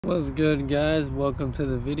What's good, guys? Welcome to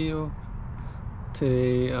the video.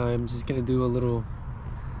 Today I'm just gonna do a little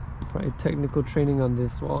probably technical training on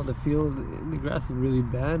this wall. The field, the grass is really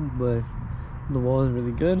bad, but the wall is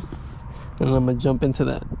really good, and I'm gonna jump into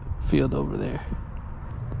that field over there.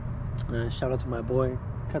 Shout out to my boy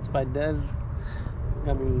Cuts by Dev.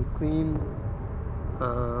 Got me clean.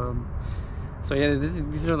 So yeah,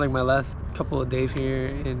 these are like my last couple of days here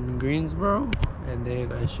in Greensboro, and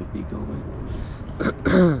then I should be going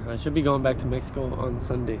I should be going back to Mexico on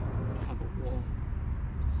Sunday. Top of wall.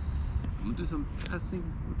 I'm gonna do some testing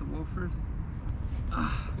with the wall first.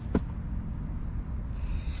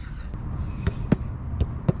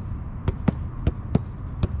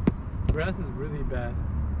 Grass is really bad,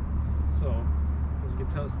 so as you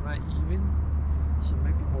can tell, it's not even. She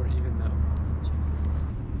might be more even now.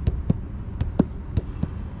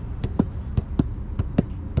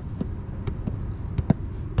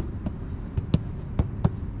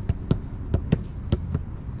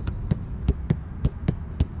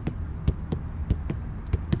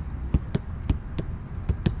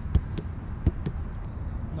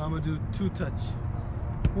 Now I'm gonna do two touch.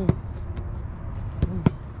 Ooh.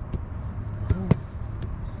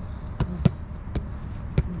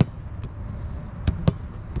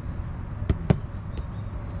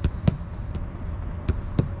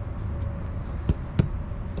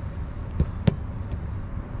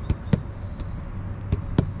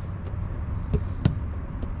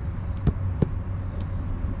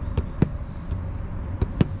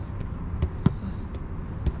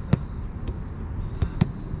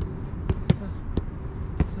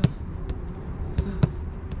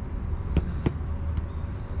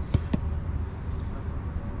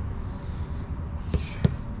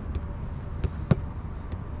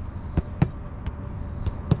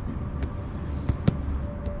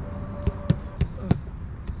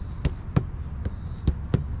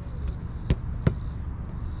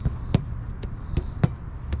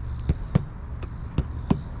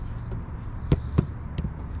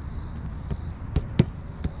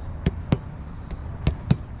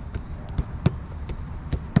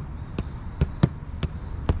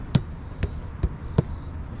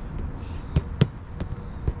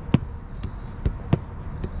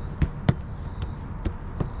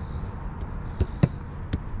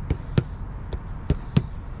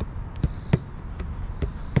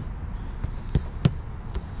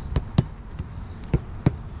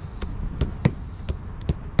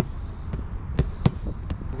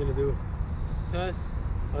 Gonna do pass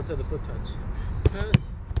outside the foot touch, pass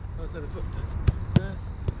outside the foot touch, pass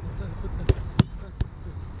outside the foot touch, pass.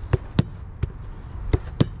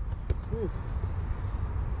 Ooh.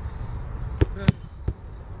 Pass,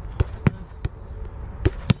 pass, pass,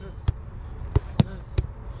 pass.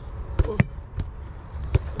 Oh.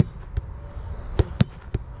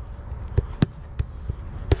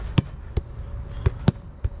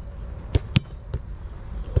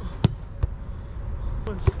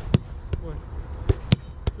 One,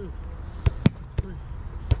 two, three,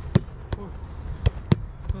 4,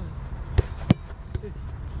 5, 6,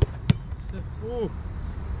 7. Ooh, a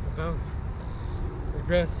bounce. The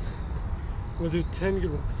grass. We'll do 10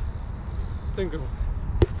 good ones. 10 good ones.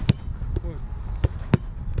 1,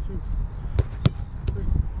 2, 3,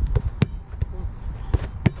 4,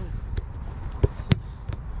 5, 6.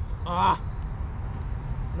 Ah!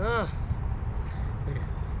 Nah! Okay.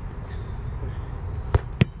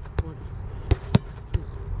 1, 2,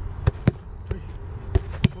 3,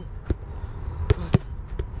 4, 5,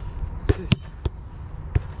 6,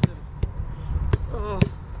 7. Oh.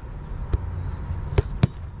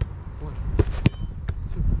 1,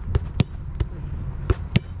 2, 3,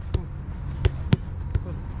 4,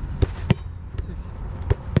 5, 6,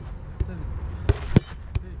 7,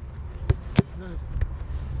 8, 9,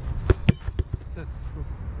 10.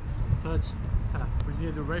 Touch, half. We're just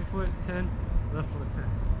gonna do right foot 10, left foot 10.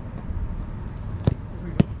 Here we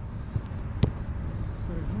go.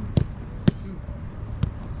 1, 2,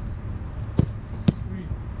 3,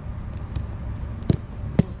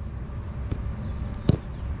 4,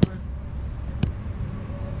 5,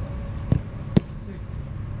 6,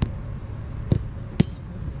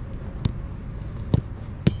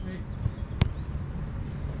 7, 8,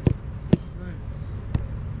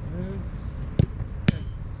 9, 10.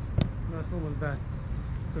 Last one was bad.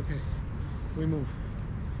 It's okay. We move.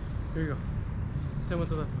 Here you go. 10 with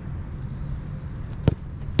the left foot.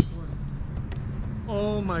 1.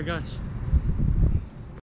 Oh my gosh.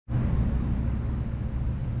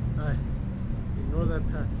 Alright. Ignore that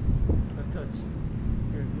path. That touch.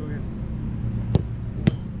 Here, go again.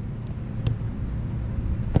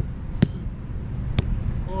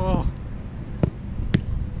 1, 2. Oh.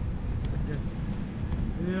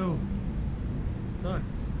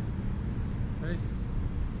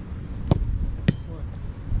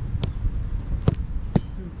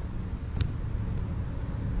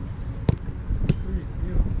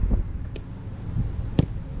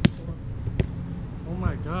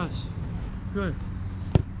 Good.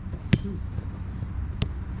 2,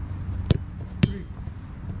 3,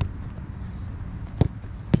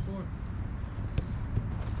 4,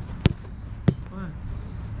 5,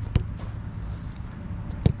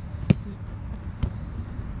 6,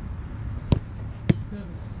 7,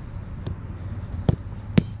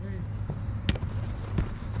 8.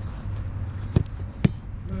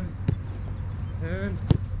 Good. And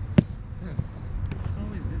how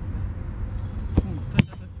is this, man? Boom. Touch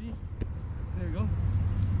out the feet. There you go.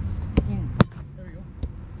 Boom. There we go.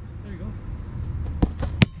 There you go.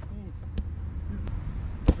 Boom.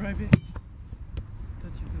 Drive it.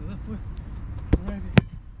 Touch it to the left foot. Drive it.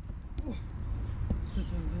 Oh. Touch it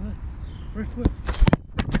to the left. Right foot.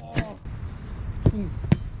 Oh. Boom.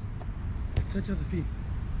 Touch out the feet.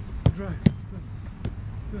 Drive. Good.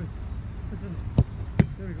 Good. Touch out.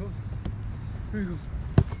 There we go. There you go.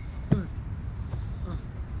 Good.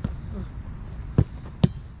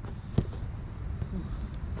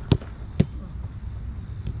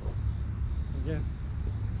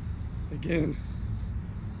 Again.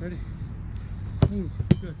 Ready? Move.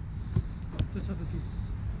 Good. Touch out the feet.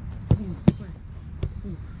 Move. Play.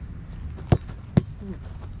 Move. Move.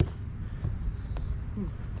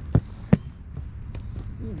 Move.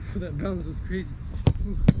 Oof, that bounce was crazy.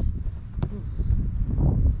 Move.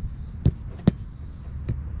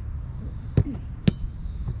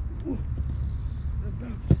 Move. That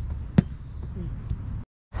bounce.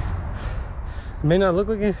 It may not look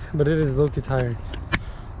like it, but it is low-key tiring.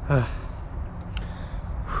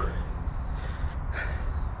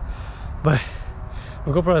 But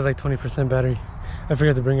my GoPro has like 20% battery. I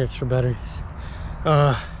forgot to bring extra batteries.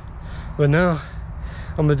 But now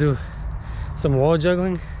I'm gonna do some wall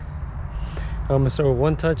juggling. I'm gonna start with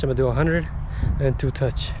 1 touch. I'm gonna do 100 and 2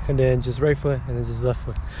 touch, and then just right foot and then just left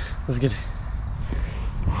foot. Let's get it.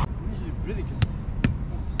 This is really good.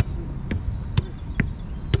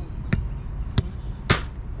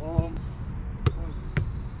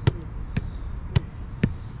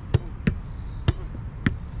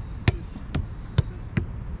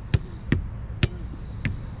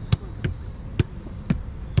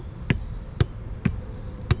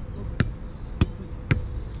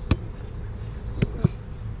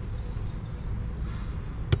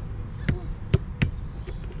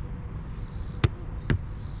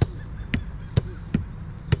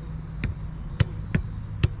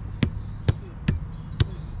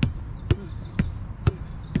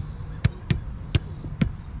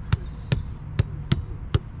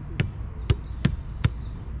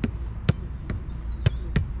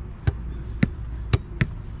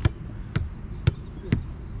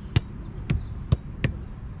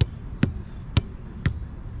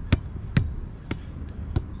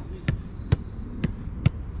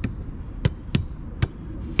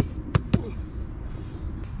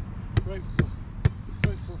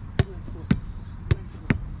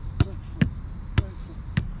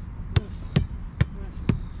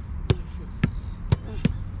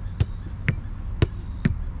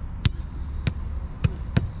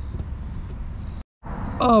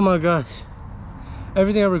 Oh my gosh,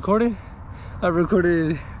 everything I recorded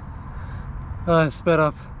sped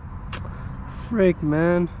up. Frick,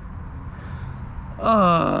 man.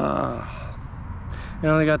 I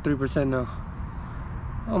only got 3% now.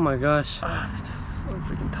 Oh my gosh, I'm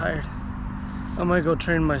freaking tired. I might go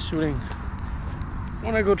train my shooting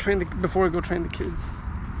when I go train before I go train the kids.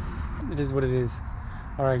 It is what it is.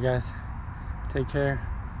 All right guys, take care,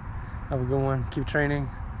 have a good one, keep training.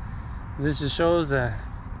 This just shows that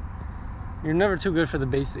you're never too good for the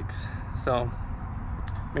basics, so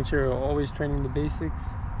make sure you're always training the basics.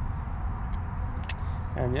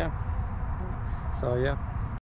 And yeah, so yeah.